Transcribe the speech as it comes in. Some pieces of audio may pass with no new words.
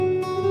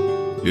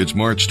It's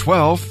March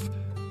 12th,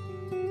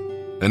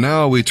 and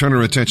now we turn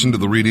our attention to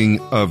the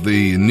reading of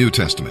the New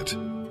Testament.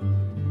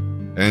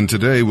 And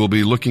today we'll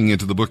be looking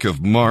into the book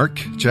of Mark,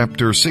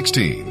 chapter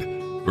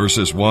 16,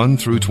 verses 1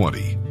 through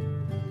 20.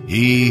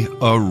 He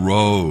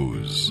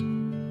arose.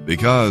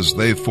 Because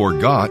they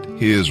forgot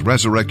his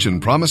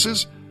resurrection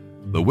promises,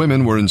 the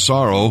women were in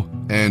sorrow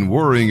and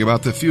worrying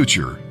about the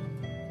future.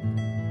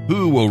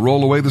 Who will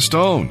roll away the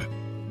stone?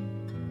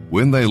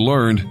 When they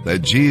learned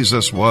that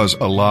Jesus was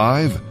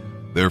alive,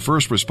 their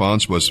first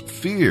response was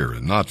fear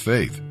and not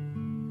faith.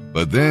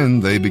 But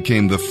then they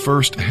became the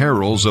first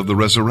heralds of the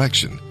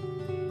resurrection.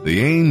 The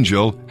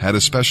angel had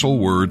a special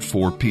word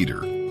for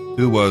Peter,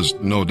 who was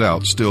no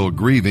doubt still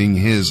grieving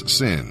his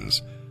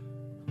sins.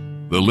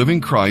 The living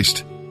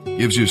Christ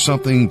gives you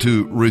something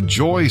to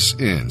rejoice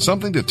in,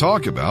 something to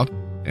talk about,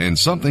 and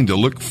something to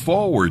look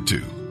forward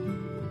to.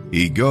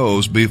 He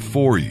goes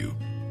before you.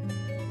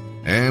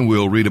 And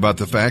we'll read about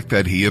the fact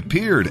that he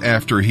appeared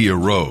after he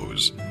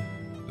arose.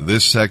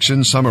 This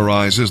section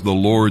summarizes the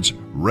Lord's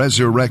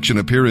resurrection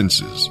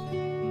appearances.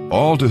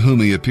 All to whom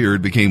he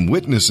appeared became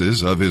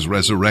witnesses of his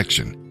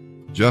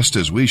resurrection, just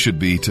as we should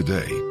be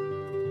today.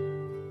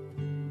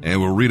 And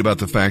we'll read about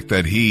the fact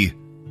that he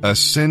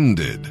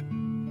ascended.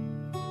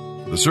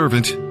 The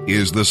servant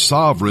is the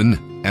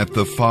sovereign at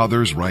the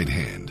Father's right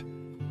hand.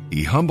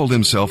 He humbled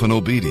himself in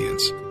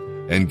obedience,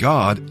 and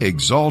God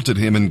exalted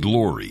him in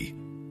glory.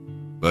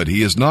 But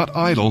he is not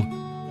idle,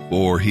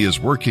 for he is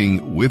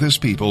working with his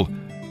people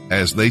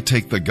as they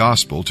take the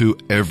gospel to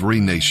every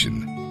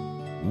nation.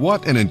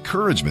 What an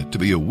encouragement to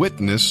be a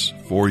witness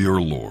for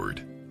your Lord.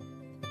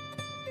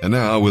 And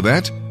now, with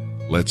that,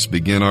 let's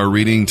begin our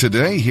reading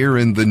today here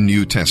in the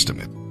New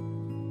Testament.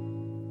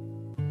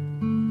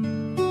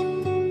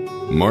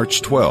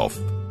 March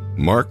 12th,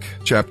 Mark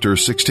chapter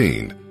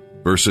 16,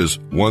 verses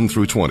 1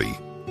 through 20.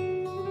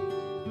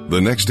 The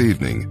next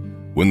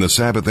evening, when the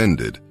Sabbath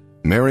ended,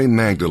 Mary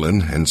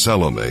Magdalene and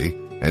Salome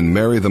and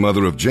Mary the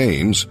mother of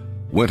James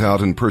went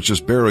out and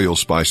purchased burial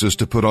spices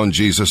to put on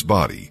Jesus'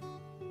 body.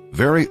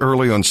 Very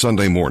early on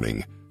Sunday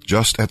morning,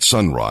 just at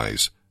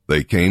sunrise,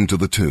 they came to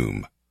the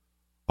tomb.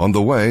 On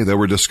the way, they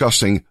were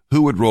discussing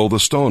who would roll the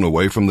stone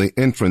away from the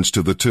entrance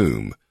to the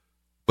tomb.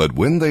 But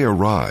when they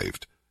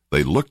arrived,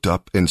 they looked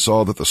up and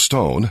saw that the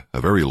stone,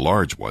 a very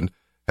large one,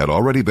 had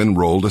already been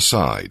rolled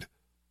aside.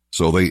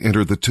 So they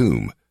entered the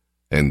tomb,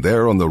 and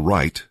there on the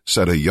right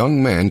sat a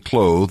young man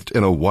clothed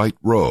in a white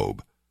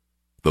robe.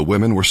 The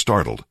women were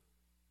startled,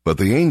 but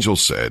the angel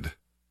said,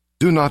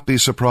 "Do not be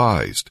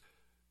surprised.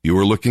 You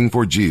are looking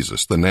for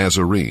Jesus, the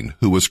Nazarene,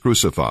 who was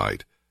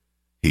crucified.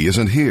 He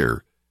isn't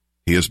here.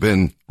 He has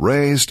been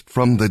raised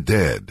from the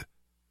dead.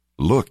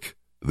 Look,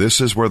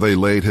 this is where they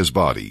laid his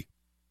body.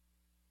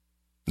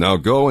 Now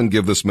go and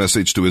give this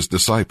message to his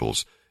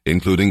disciples,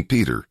 including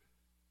Peter.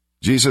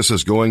 Jesus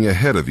is going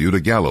ahead of you to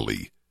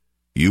Galilee.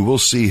 You will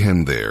see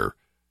him there,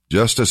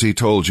 just as he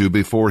told you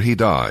before he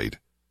died."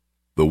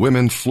 The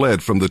women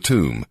fled from the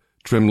tomb,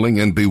 trembling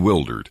and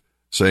bewildered,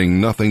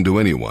 saying nothing to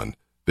anyone,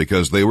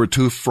 because they were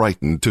too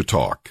frightened to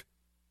talk.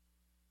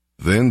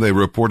 Then they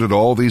reported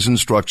all these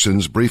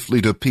instructions briefly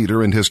to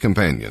Peter and his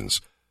companions.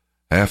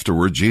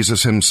 Afterward,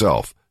 Jesus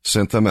himself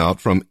sent them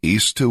out from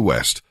east to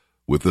west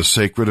with the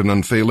sacred and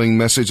unfailing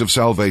message of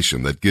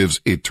salvation that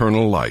gives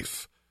eternal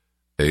life.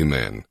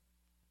 Amen.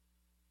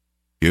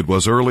 It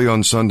was early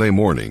on Sunday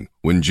morning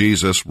when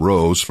Jesus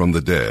rose from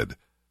the dead,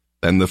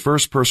 and the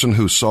first person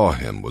who saw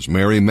him was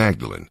Mary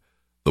Magdalene,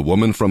 the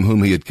woman from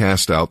whom he had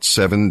cast out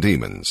 7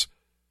 demons.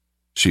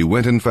 She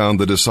went and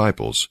found the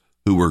disciples,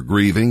 who were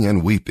grieving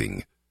and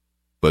weeping.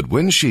 But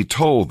when she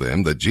told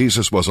them that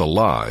Jesus was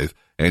alive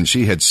and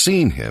she had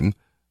seen him,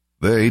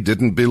 they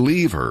didn't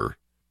believe her.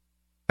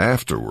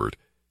 Afterward,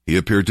 he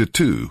appeared to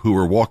 2 who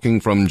were walking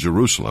from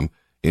Jerusalem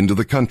into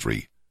the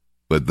country,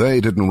 but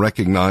they didn't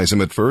recognize him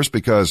at first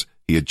because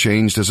he had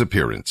changed his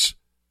appearance.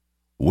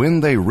 When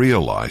they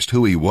realized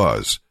who he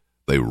was,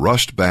 they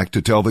rushed back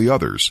to tell the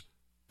others,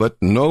 but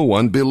no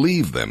one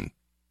believed them.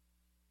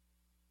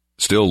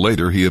 Still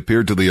later, he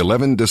appeared to the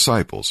 11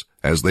 disciples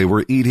as they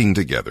were eating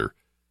together.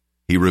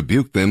 He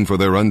rebuked them for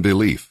their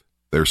unbelief,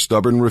 their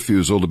stubborn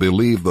refusal to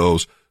believe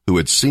those who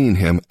had seen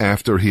him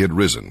after he had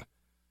risen.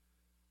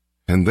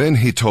 And then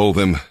he told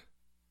them,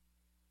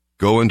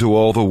 "Go into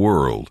all the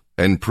world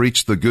and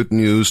preach the good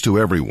news to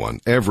everyone,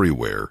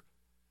 everywhere.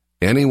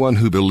 Anyone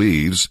who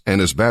believes and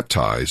is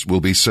baptized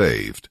will be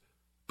saved,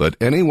 but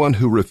anyone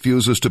who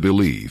refuses to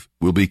believe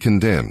will be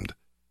condemned.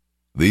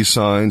 These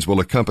signs will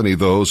accompany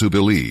those who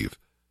believe.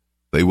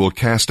 They will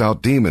cast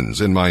out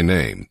demons in my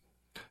name,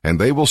 and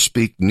they will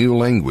speak new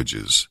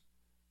languages.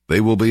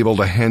 They will be able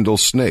to handle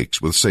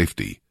snakes with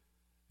safety,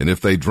 and if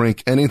they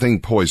drink anything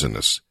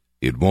poisonous,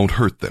 it won't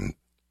hurt them.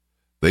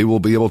 They will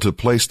be able to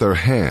place their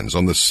hands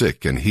on the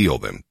sick and heal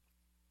them."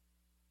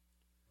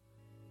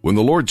 When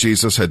the Lord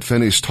Jesus had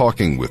finished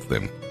talking with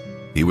them,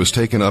 he was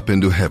taken up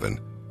into heaven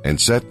and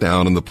sat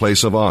down in the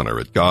place of honor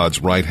at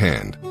God's right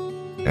hand.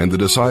 And the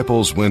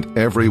disciples went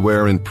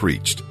everywhere and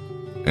preached,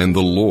 and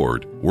the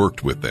Lord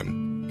worked with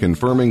them,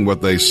 confirming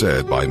what they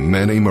said by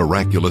many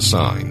miraculous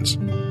signs.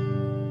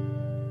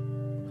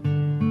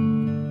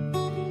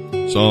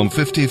 Psalm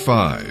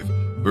 55,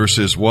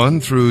 verses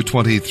 1 through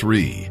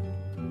 23.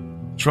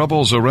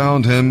 Troubles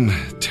around him,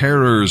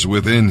 terrors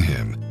within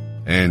him,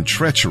 and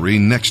treachery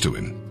next to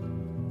him.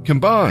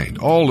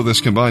 All of this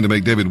combined to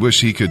make David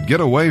wish he could get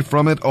away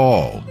from it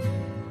all.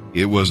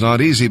 It was not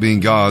easy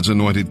being God's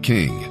anointed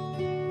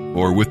king,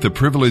 for with the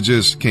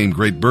privileges came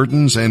great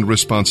burdens and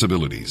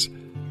responsibilities,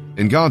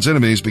 and God's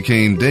enemies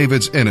became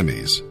David's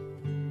enemies.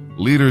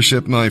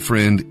 Leadership, my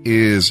friend,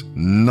 is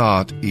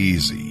not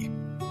easy.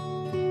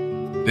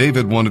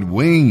 David wanted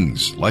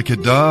wings like a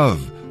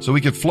dove so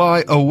he could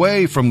fly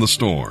away from the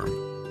storm.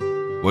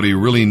 What he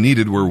really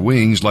needed were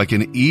wings like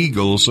an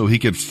eagle so he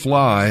could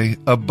fly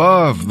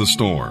above the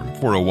storm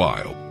for a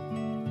while.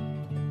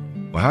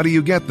 Well, how do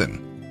you get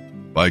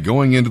them? By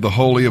going into the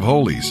Holy of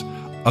Holies,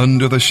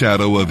 under the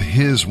shadow of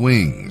His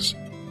wings.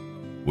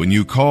 When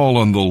you call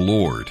on the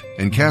Lord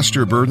and cast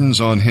your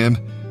burdens on Him,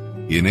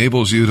 He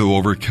enables you to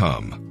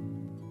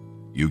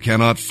overcome. You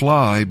cannot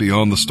fly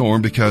beyond the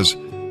storm because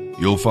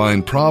you'll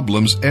find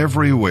problems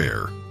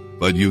everywhere,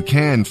 but you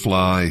can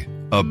fly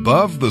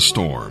above the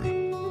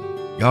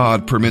storm.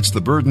 God permits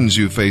the burdens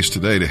you face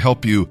today to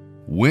help you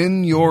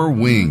win your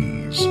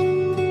wings.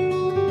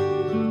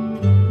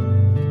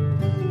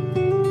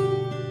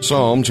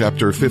 Psalm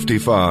chapter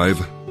 55,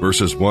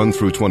 verses 1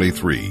 through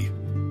 23.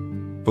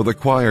 For the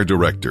choir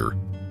director,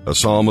 a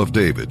psalm of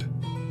David,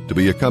 to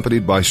be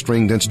accompanied by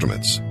stringed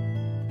instruments.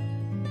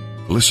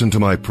 Listen to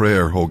my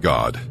prayer, O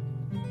God.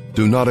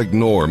 Do not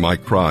ignore my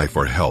cry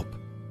for help.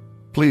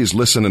 Please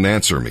listen and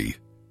answer me,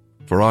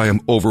 for I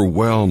am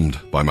overwhelmed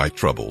by my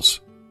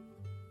troubles.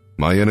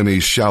 My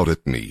enemies shout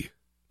at me,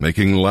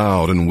 making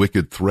loud and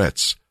wicked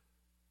threats.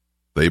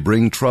 They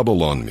bring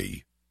trouble on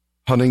me,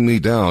 hunting me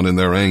down in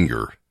their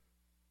anger.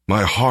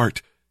 My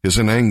heart is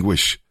in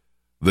anguish.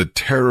 The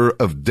terror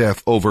of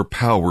death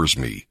overpowers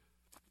me.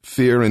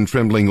 Fear and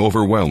trembling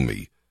overwhelm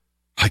me.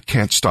 I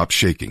can't stop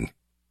shaking.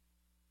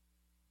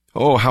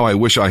 Oh, how I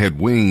wish I had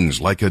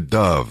wings like a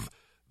dove.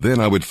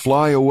 Then I would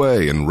fly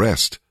away and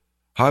rest.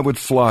 I would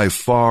fly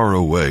far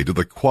away to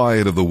the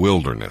quiet of the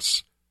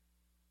wilderness.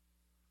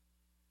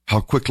 How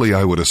quickly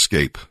I would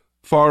escape,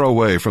 far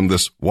away from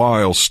this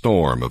wild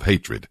storm of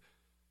hatred.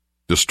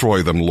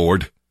 Destroy them,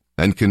 Lord,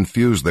 and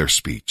confuse their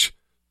speech,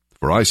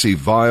 for I see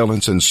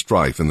violence and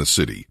strife in the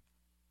city.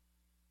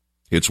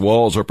 Its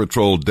walls are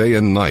patrolled day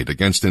and night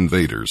against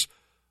invaders,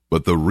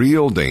 but the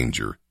real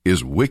danger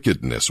is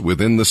wickedness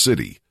within the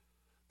city.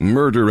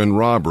 Murder and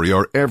robbery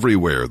are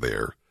everywhere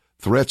there.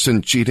 Threats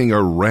and cheating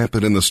are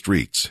rampant in the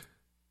streets.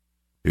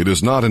 It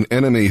is not an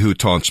enemy who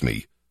taunts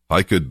me.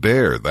 I could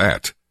bear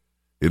that.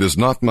 It is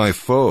not my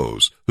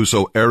foes who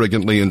so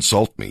arrogantly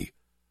insult me.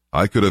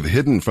 I could have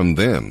hidden from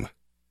them.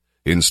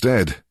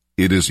 Instead,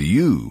 it is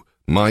you,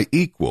 my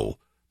equal,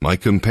 my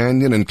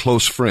companion and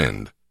close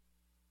friend.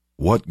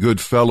 What good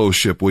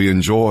fellowship we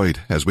enjoyed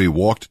as we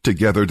walked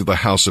together to the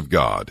house of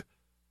God.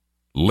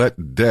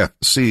 Let death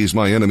seize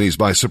my enemies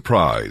by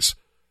surprise.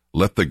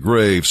 Let the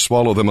grave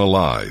swallow them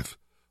alive,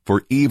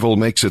 for evil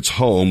makes its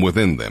home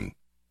within them.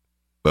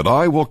 But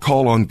I will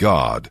call on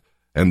God,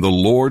 and the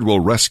Lord will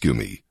rescue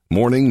me.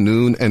 Morning,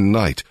 noon, and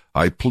night,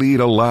 I plead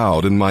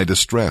aloud in my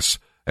distress,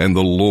 and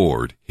the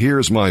Lord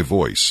hears my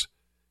voice.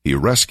 He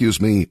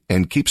rescues me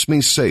and keeps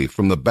me safe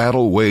from the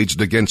battle waged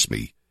against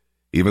me,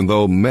 even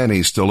though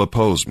many still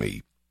oppose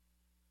me.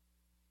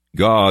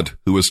 God,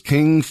 who is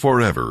King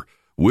forever,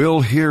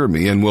 will hear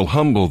me and will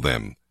humble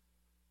them.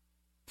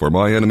 For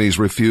my enemies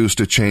refuse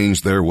to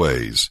change their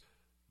ways.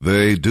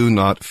 They do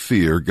not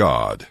fear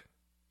God.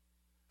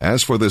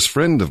 As for this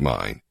friend of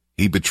mine,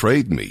 he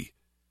betrayed me.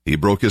 He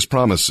broke his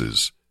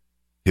promises.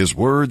 His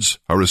words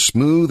are as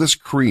smooth as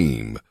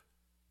cream,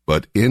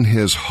 but in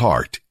his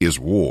heart is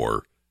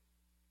war.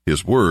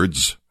 His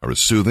words are as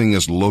soothing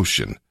as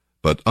lotion,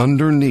 but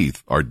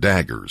underneath are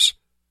daggers.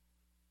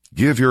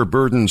 Give your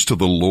burdens to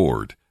the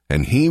Lord,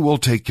 and He will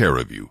take care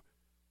of you.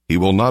 He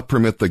will not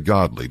permit the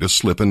godly to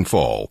slip and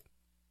fall.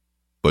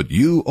 But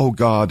you, O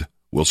God,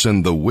 will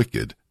send the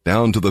wicked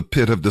down to the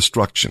pit of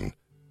destruction.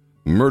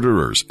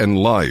 Murderers and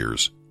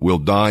liars will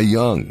die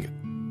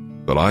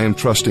young, but I am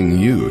trusting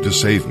you to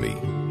save me.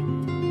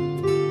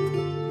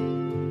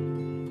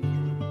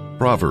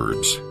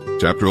 Proverbs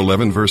chapter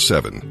 11, verse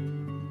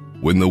 7.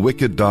 When the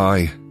wicked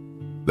die,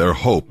 their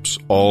hopes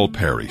all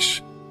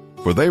perish,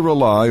 for they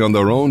rely on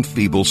their own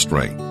feeble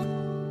strength.